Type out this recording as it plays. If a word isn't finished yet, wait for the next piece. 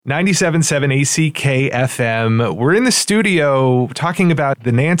97.7 ACK FM. We're in the studio talking about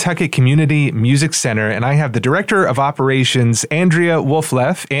the Nantucket Community Music Center, and I have the Director of Operations, Andrea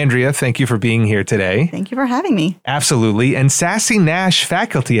Wolfleff. Andrea, thank you for being here today. Thank you for having me. Absolutely. And Sassy Nash,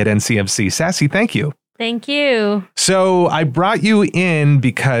 faculty at NCMC. Sassy, thank you. Thank you. So I brought you in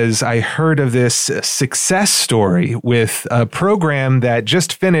because I heard of this success story with a program that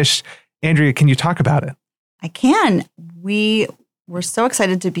just finished. Andrea, can you talk about it? I can. We're so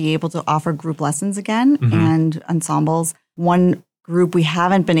excited to be able to offer group lessons again and ensembles. One group we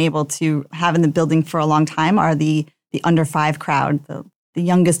haven't been able to have in the building for a long time are the under 5 crowd, the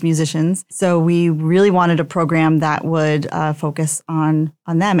youngest musicians. So we really wanted a program that would focus on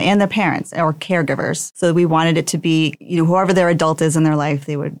them and their parents or caregivers. So we wanted it to be, whoever their adult is in their life,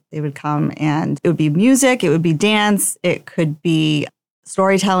 they would come, and it would be music, it would be dance, it could be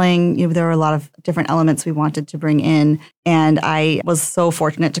storytelling. There were a lot of different elements we wanted to bring in. And I was so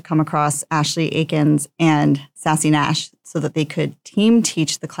fortunate to come across Ashley Akins and Sassy Nash so that they could team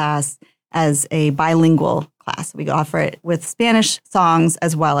teach the class as a bilingual class. We offer it with Spanish songs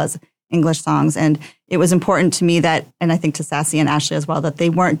as well as English songs. And it was important to me that, and I think to Sassy and Ashley as well, that they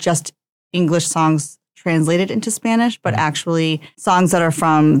weren't just English songs translated into Spanish, but actually songs that are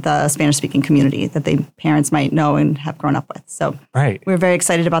from the Spanish-speaking community that parents might know and have grown up with. So we're very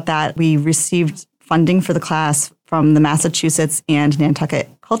excited about that. We received funding for the class from the Massachusetts and Nantucket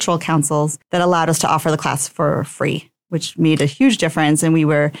Cultural Councils that allowed us to offer the class for free, which made a huge difference. And we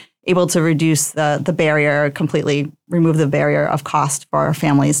were able to reduce the barrier, completely remove the barrier of cost for our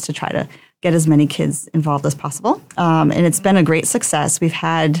families to try to get as many kids involved as possible. And it's been a great success. We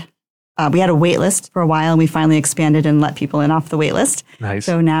had a wait list for a while, and we finally expanded and let people in off the wait list. Nice.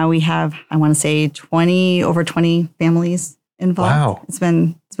 So now we have, I want to say, over 20 families involved. Wow. It's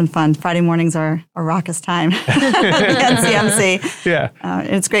been fun. Friday mornings are a raucous time at NCMC. Yeah.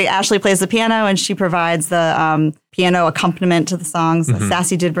 It's great. Ashley plays the piano, and she provides the piano accompaniment to the songs.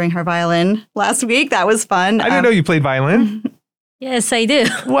 Sassy did bring her violin last week. That was fun. I didn't know you played violin. Yes, I do.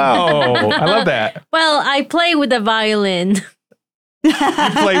 Whoa. I love that. Well, I play with the violin. You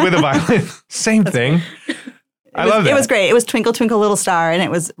play with a violin. Same thing. I love that. It was great. It was Twinkle, Twinkle, Little Star, and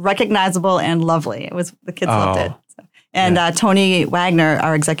it was recognizable and lovely. The kids loved it. So. And Tony Wagner,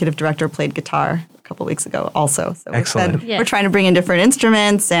 our executive director, played guitar a couple weeks ago also. So excellent. We're trying to bring in different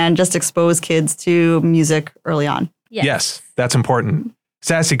instruments and just expose kids to music early on. Yes, that's important.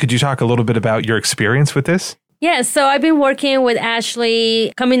 Sassy, could you talk a little bit about your experience with this? Yeah, so I've been working with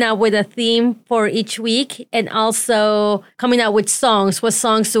Ashley, coming up with a theme for each week and also coming up with songs. What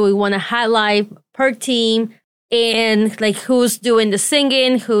songs do we want to highlight per team? And who's doing the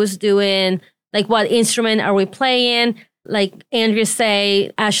singing? Who's doing, what instrument are we playing? Like Andrea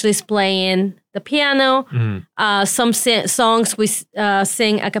say, Ashley's playing the piano. Some songs we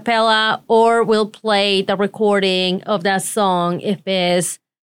sing a cappella, or we'll play the recording of that song if it's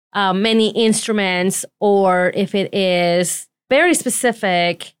many instruments, or if it is very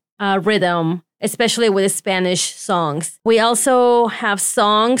specific rhythm, especially with Spanish songs. We also have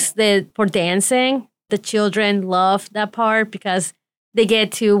songs for dancing. The children love that part because they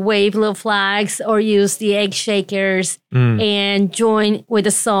get to wave little flags or use the egg shakers and join with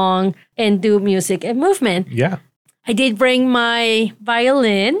the song and do music and movement. Yeah. I did bring my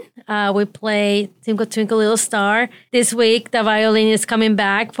violin. We play Twinkle, Twinkle, Little Star. This week, the violin is coming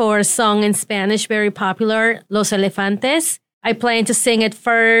back for a song in Spanish, very popular, Los Elefantes. I plan to sing it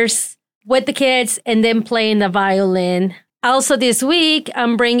first with the kids and then playing the violin. Also this week,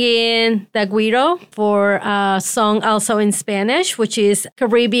 I'm bringing the guiro for a song also in Spanish, which is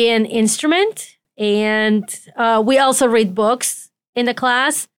Caribbean instrument. And we also read books in the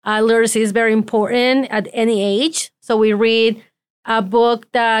class. Literacy is very important at any age. So we read a book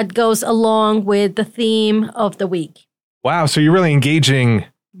that goes along with the theme of the week. Wow. So you're really engaging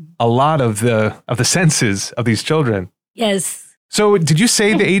a lot of the senses of these children. Yes. So did you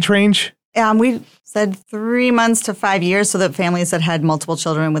say the age range? We said 3 months to 5 years so that families that had multiple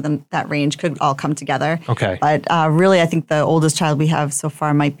children within that range could all come together. Okay. But really, I think the oldest child we have so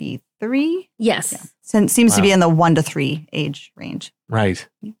far might be 3. Yes. Yeah. Seems to be in the 1 to 3 age range. Right.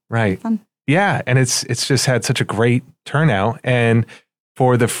 Right. Fun. Yeah. And it's just had such a great turnout. And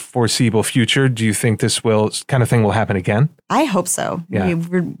for the foreseeable future, do you think this kind of thing will happen again? I hope so. Yeah. We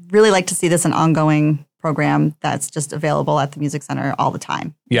would really like to see this an ongoing program that's just available at the Music Center all the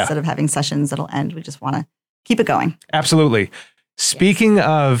time. Yeah. Instead of having sessions that'll end, we just want to keep it going. Absolutely. Speaking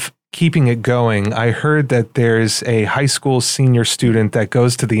of keeping it going, I heard that there's a high school senior student that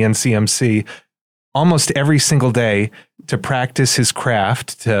goes to the NCMC almost every single day to practice his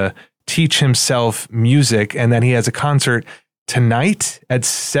craft, to teach himself music, and then he has a concert tonight at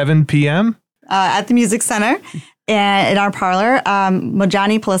 7 p.m. At the Music Center and in our parlor.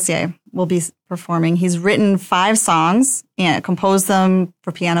 Mojani Pelissier will be performing. He's written 5 songs and composed them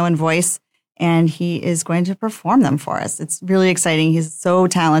for piano and voice, and he is going to perform them for us. It's really exciting. He's so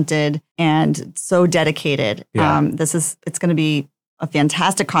talented and so dedicated. Yeah. It's going to be a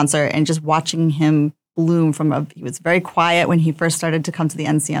fantastic concert, and just watching him bloom he was very quiet when he first started to come to the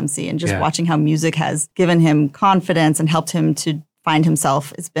NCMC, and just watching how music has given him confidence and helped him to find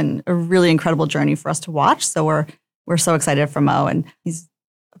himself. It's been a really incredible journey for us to watch. So we're so excited for Mo, and he's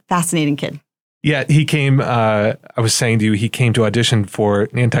a fascinating kid. Yeah, he came, I was saying to you, he came to audition for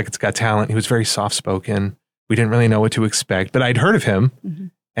Nantucket's Got Talent. He was very soft-spoken. We didn't really know what to expect, but I'd heard of him. Mm-hmm.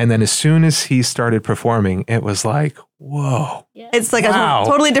 And then as soon as he started performing, it was like, whoa. Yeah. It's like a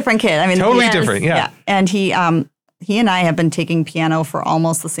totally different kid. I mean, totally different, yeah. And he and I have been taking piano for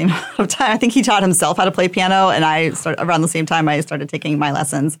almost the same amount of time. I think he taught himself how to play piano, and around the same time I started taking my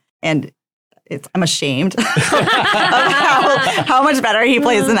lessons. And I'm ashamed of how much better he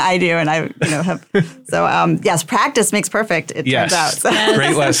plays than I do. And yes, practice makes perfect, it turns out. So.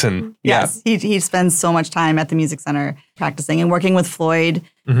 Great lesson. Yes, he spends so much time at the Music Center practicing and working with Floyd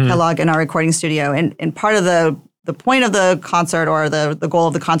Kellogg in our recording studio. And part of the point of the concert, or the goal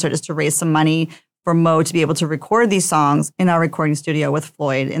of the concert, is to raise some money for Mo to be able to record these songs in our recording studio with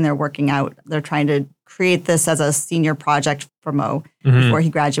Floyd. And they're trying to create this as a senior project for Mo before he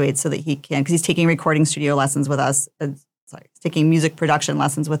graduates, so that he can, because he's taking recording studio lessons with us. He's taking music production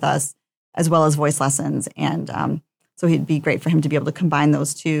lessons with us, as well as voice lessons. And so it'd be great for him to be able to combine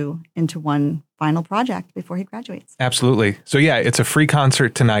those two into one final project before he graduates. Absolutely. So yeah, it's a free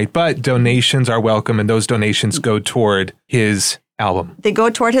concert tonight, but donations are welcome, and those donations go toward his album. They go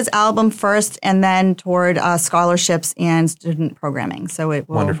toward his album first, and then toward scholarships and student programming. So it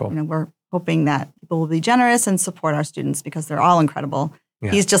will, wonderful. We're hoping that people will be generous and support our students, because they're all incredible.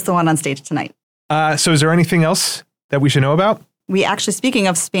 Yeah. He's just the one on stage tonight. So is there anything else that we should know about? We actually, speaking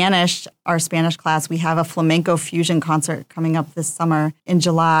of Spanish, our Spanish class, we have a flamenco fusion concert coming up this summer in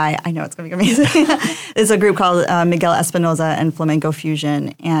July. I know it's going to be amazing. There's a group called Miguel Espinoza and Flamenco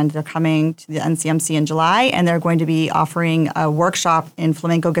Fusion, and they're coming to the NCMC in July, and they're going to be offering a workshop in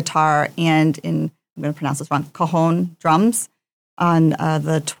flamenco guitar and I'm going to pronounce this wrong, cajon drums on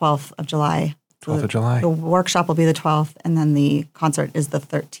the 12th of July. 12th of July. The workshop will be the 12th, and then the concert is the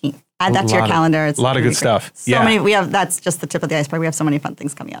 13th. Add that to your calendar. It's a lot of good stuff. That's just the tip of the iceberg. We have so many fun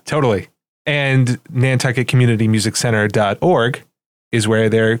things coming up. Totally. And NantucketCommunityMusicCenter.org is where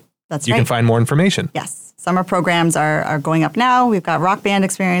you can find more information. Yes. Summer programs are going up now. We've got Rock Band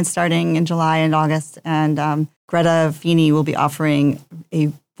Experience starting in July and August. And Greta Feeney will be offering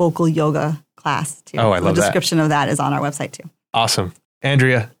a vocal yoga class too. Oh, I love that. The description of that is on our website too. Awesome.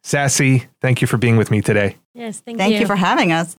 Andrea, Sassy, thank you for being with me today. Yes, thank you for having us.